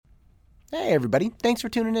Hey, everybody. Thanks for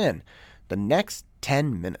tuning in. The next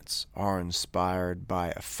 10 minutes are inspired by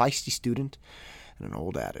a feisty student and an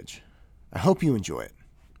old adage. I hope you enjoy it.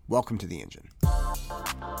 Welcome to the engine.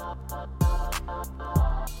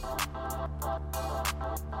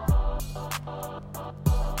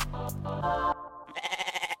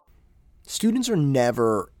 Students are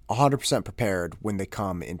never 100% prepared when they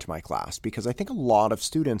come into my class because I think a lot of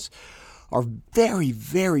students are very,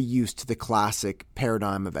 very used to the classic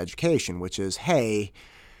paradigm of education, which is, hey,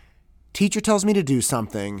 teacher tells me to do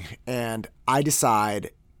something and I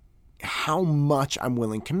decide how much I'm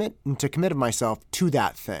willing to commit of myself to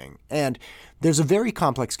that thing. And there's a very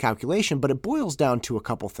complex calculation, but it boils down to a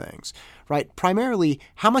couple things, right? Primarily,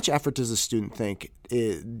 how much effort does a student think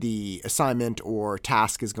the assignment or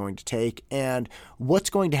task is going to take, and what's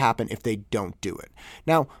going to happen if they don't do it?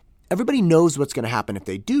 Now, everybody knows what's going to happen if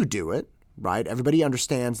they do it, right? Everybody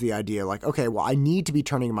understands the idea like, okay, well, I need to be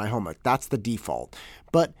turning in my homework. That's the default.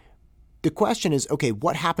 But the question is, okay,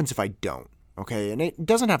 what happens if I don't? Okay, and it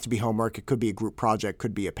doesn't have to be homework. It could be a group project,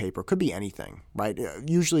 could be a paper, could be anything, right?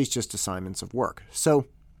 Usually it's just assignments of work. So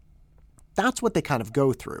that's what they kind of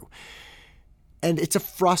go through. And it's a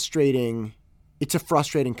frustrating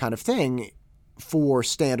kind of thing for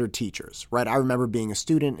standard teachers, right? I remember being a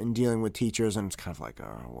student and dealing with teachers, and it's kind of like,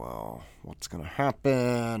 oh, well, what's going to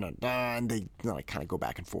happen? And they kind of go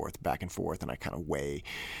back and forth, and I kind of weigh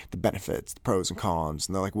the benefits, the pros and cons.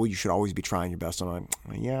 And they're like, well, you should always be trying your best. And I'm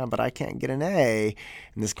like, yeah, but I can't get an A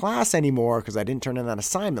in this class anymore because I didn't turn in that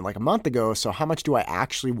assignment like a month ago. So how much do I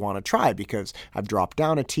actually want to try? Because I've dropped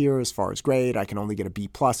down a tier as far as grade. I can only get a B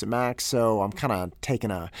plus at max. So I'm kind of taking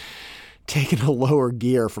a lower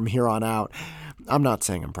gear from here on out. I'm not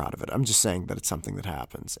saying I'm proud of it. I'm just saying that it's something that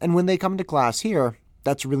happens. And when they come to class here,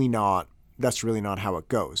 that's really not how it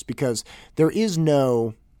goes, because there is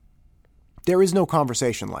no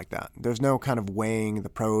conversation like that. There's no kind of weighing the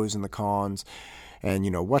pros and the cons and,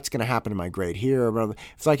 what's going to happen to my grade here.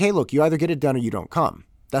 It's like, hey, look, you either get it done or you don't come.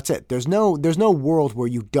 That's it. There's no world where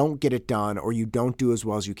you don't get it done or you don't do as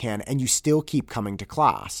well as you can and you still keep coming to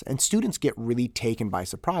class. And students get really taken by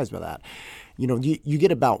surprise by that. You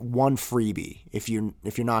get about one freebie if you're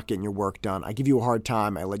not getting your work done. I give you a hard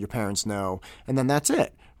time. I let your parents know, and then that's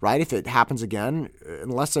it, right? If it happens again,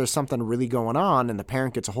 unless there's something really going on and the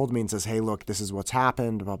parent gets a hold of me and says, hey, look, this is what's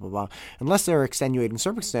happened, blah, blah, blah. Unless there are extenuating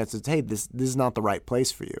circumstances, hey, this is not the right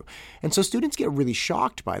place for you. And so students get really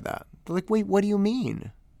shocked by that. They're like, wait, what do you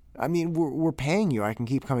mean? I mean, we're paying you. I can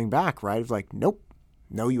keep coming back, right? It's like, nope,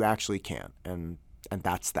 no, you actually can't. And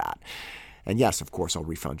that's that. And yes, of course, I'll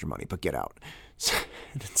refund your money, but get out.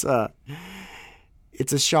 So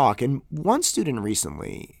it's a shock. And one student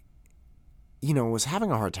recently, was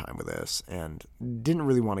having a hard time with this and didn't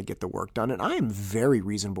really want to get the work done. And I am very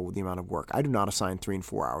reasonable with the amount of work. I do not assign 3 and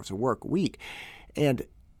 4 hours of work a week. And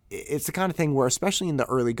it's the kind of thing where, especially in the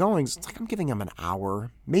early goings, it's like I'm giving them an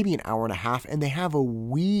hour, maybe an hour and a half, and they have a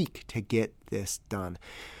week to get this done.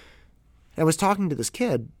 I was talking to this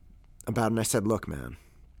kid about it, and I said, look, man,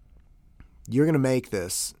 you're going to make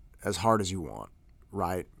this as hard as you want,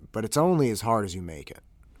 right? But it's only as hard as you make it.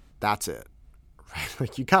 That's it, right?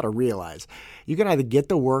 Like, you got to realize you can either get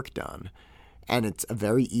the work done, and it's a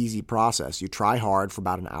very easy process. You try hard for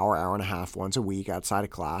about an hour, hour and a half once a week outside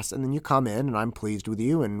of class, and then you come in and I'm pleased with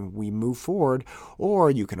you and we move forward.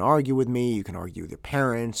 Or you can argue with me, you can argue with your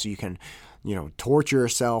parents, you can, torture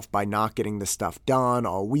yourself by not getting this stuff done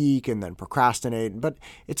all week and then procrastinate. But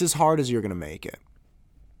it's as hard as you're going to make it.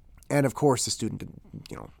 And of course the student,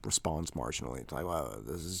 responds marginally. It's like, well,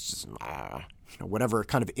 this is just, whatever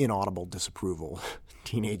kind of inaudible disapproval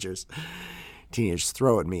teenagers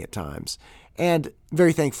throw at me at times. And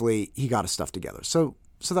very thankfully, he got his stuff together. So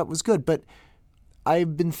that was good. But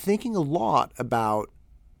I've been thinking a lot about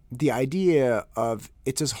the idea of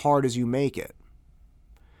it's as hard as you make it.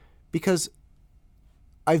 Because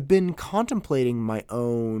I've been contemplating my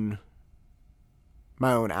own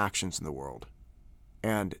actions in the world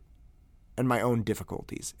and my own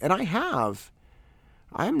difficulties. And I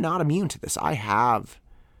am not immune to this. I have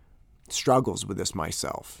struggles with this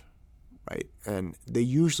myself. Right. And they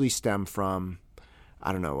usually stem from,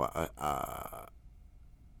 I don't know, a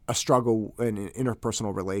struggle in an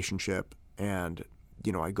interpersonal relationship. And,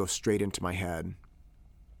 I go straight into my head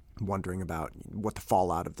wondering about what the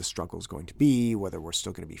fallout of the struggle is going to be, whether we're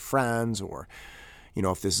still going to be friends or,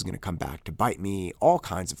 if this is going to come back to bite me, all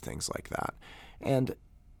kinds of things like that. And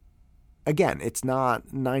again, it's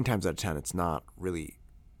not 9 times out of 10, it's not really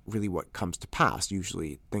what comes to pass.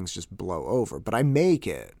 Usually things just blow over, but I make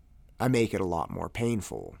it a lot more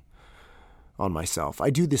painful on myself. I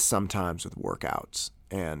do this sometimes with workouts,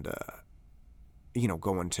 and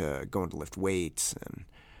going to lift weights, and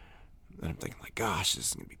I'm thinking like, gosh, this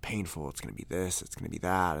is going to be painful. It's going to be this, it's going to be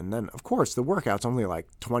that. And then of course the workout's only like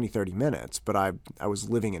 20, 30 minutes, but I was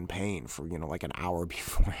living in pain for, like an hour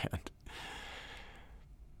beforehand.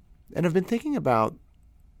 And I've been thinking about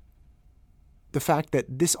the fact that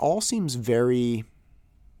this all seems very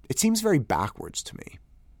backwards to me.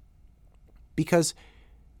 Because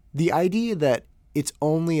the idea that it's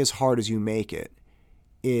only as hard as you make it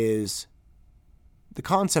is the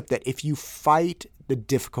concept that if you fight the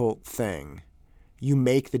difficult thing, you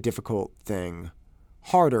make the difficult thing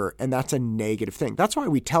harder, and that's a negative thing. That's why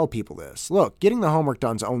we tell people this. Look, getting the homework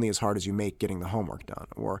done is only as hard as you make getting the homework done.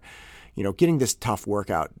 Or, getting this tough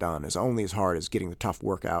workout done is only as hard as getting the tough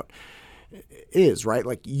workout is, right?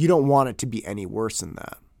 Like, you don't want it to be any worse than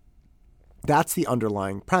that. That's the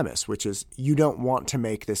underlying premise, which is you don't want to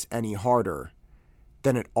make this any harder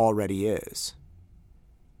than it already is.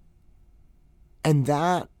 And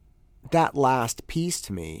that last piece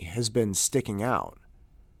to me has been sticking out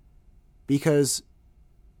because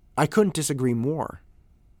I couldn't disagree more.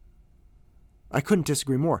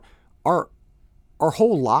 Our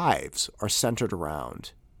whole lives are centered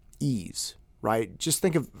around ease, right? Just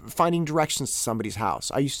think of finding directions to somebody's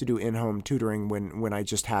house. I used to do in-home tutoring when we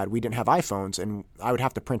didn't have iPhones, and I would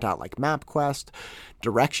have to print out like MapQuest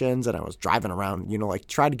directions, and I was driving around,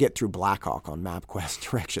 try to get through Blackhawk on MapQuest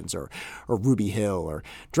directions or Ruby Hill, or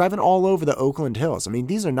driving all over the Oakland Hills. I mean,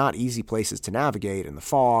 these are not easy places to navigate in the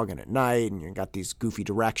fog and at night, and you got these goofy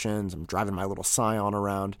directions. I'm driving my little Scion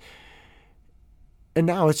around. And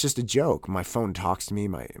now it's just a joke. My phone talks to me,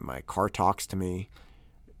 my car talks to me.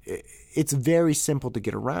 It's very simple to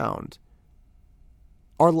get around.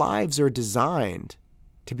 Our lives are designed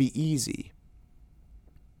to be easy.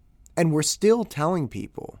 And we're still telling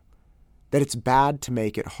people that it's bad to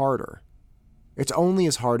make it harder. It's only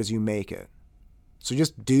as hard as you make it. So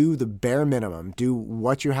just do the bare minimum. Do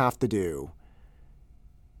what you have to do.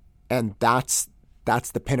 And that's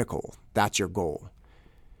the pinnacle. That's your goal.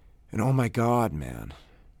 And oh my God, man.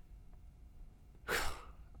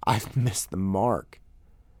 I've missed the mark.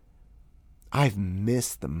 I've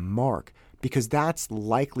missed the mark because that's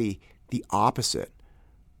likely the opposite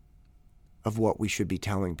of what we should be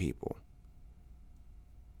telling people.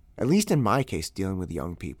 At least in my case, dealing with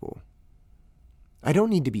young people. I don't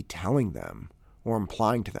need to be telling them or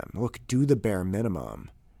implying to them, look, do the bare minimum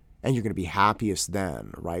and you're going to be happiest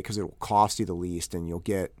then, right? Because it will cost you the least and you'll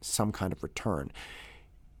get some kind of return.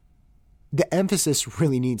 The emphasis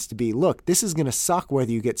really needs to be, look, this is going to suck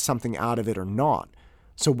whether you get something out of it or not.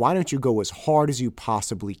 So why don't you go as hard as you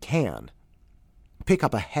possibly can? Pick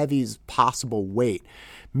up a heavy as possible weight.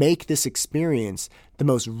 Make this experience the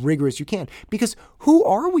most rigorous you can. Because who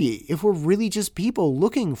are we if we're really just people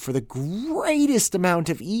looking for the greatest amount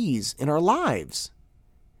of ease in our lives?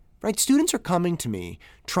 Right? Students are coming to me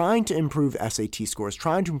trying to improve SAT scores,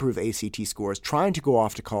 trying to improve ACT scores, trying to go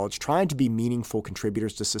off to college, trying to be meaningful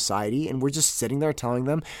contributors to society. And we're just sitting there telling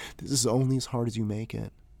them, this is only as hard as you make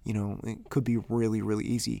it. It could be really, really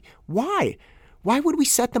easy. Why? Why would we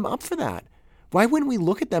set them up for that? Why wouldn't we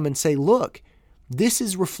look at them and say, look, this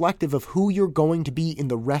is reflective of who you're going to be in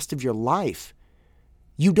the rest of your life.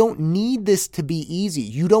 You don't need this to be easy.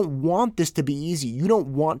 You don't want this to be easy. You don't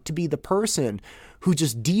want to be the person who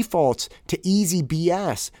just defaults to easy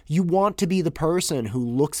BS. You want to be the person who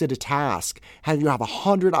looks at a task, you have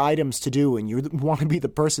 100 items to do, and you want to be the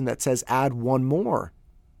person that says, add one more.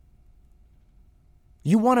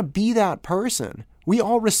 You want to be that person. We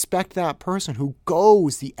all respect that person who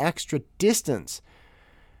goes the extra distance.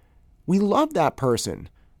 We love that person.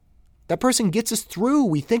 That person gets us through.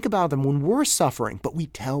 We think about them when we're suffering, but we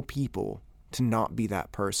tell people to not be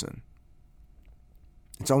that person.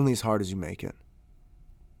 It's only as hard as you make it.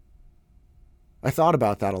 I thought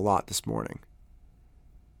about that a lot this morning.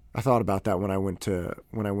 I thought about that when I went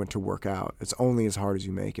to work out. It's only as hard as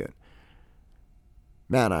you make it.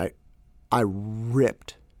 Man, I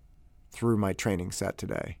ripped through my training set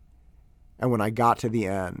today. And when I got to the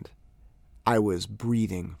end, I was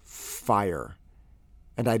breathing fire.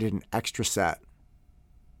 And I did an extra set.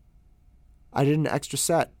 I did an extra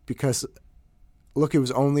set because, look, it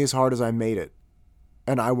was only as hard as I made it.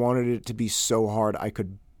 And I wanted it to be so hard I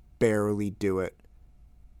could barely do it.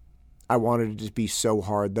 I wanted it to be so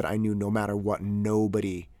hard that I knew no matter what,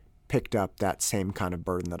 nobody picked up that same kind of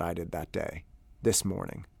burden that I did that day, this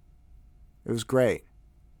morning. It was great.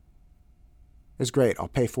 It was great. I'll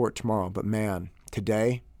pay for it tomorrow. But man,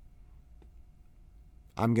 today,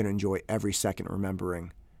 I'm going to enjoy every second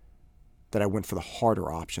remembering that I went for the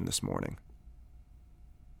harder option this morning.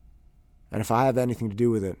 And if I have anything to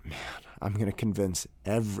do with it, man, I'm going to convince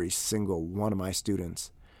every single one of my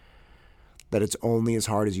students that it's only as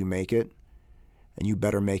hard as you make it, and you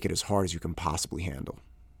better make it as hard as you can possibly handle.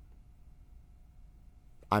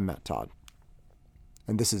 I'm Matt Todd,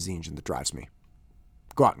 and this is the engine that drives me.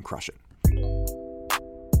 Go out and crush it.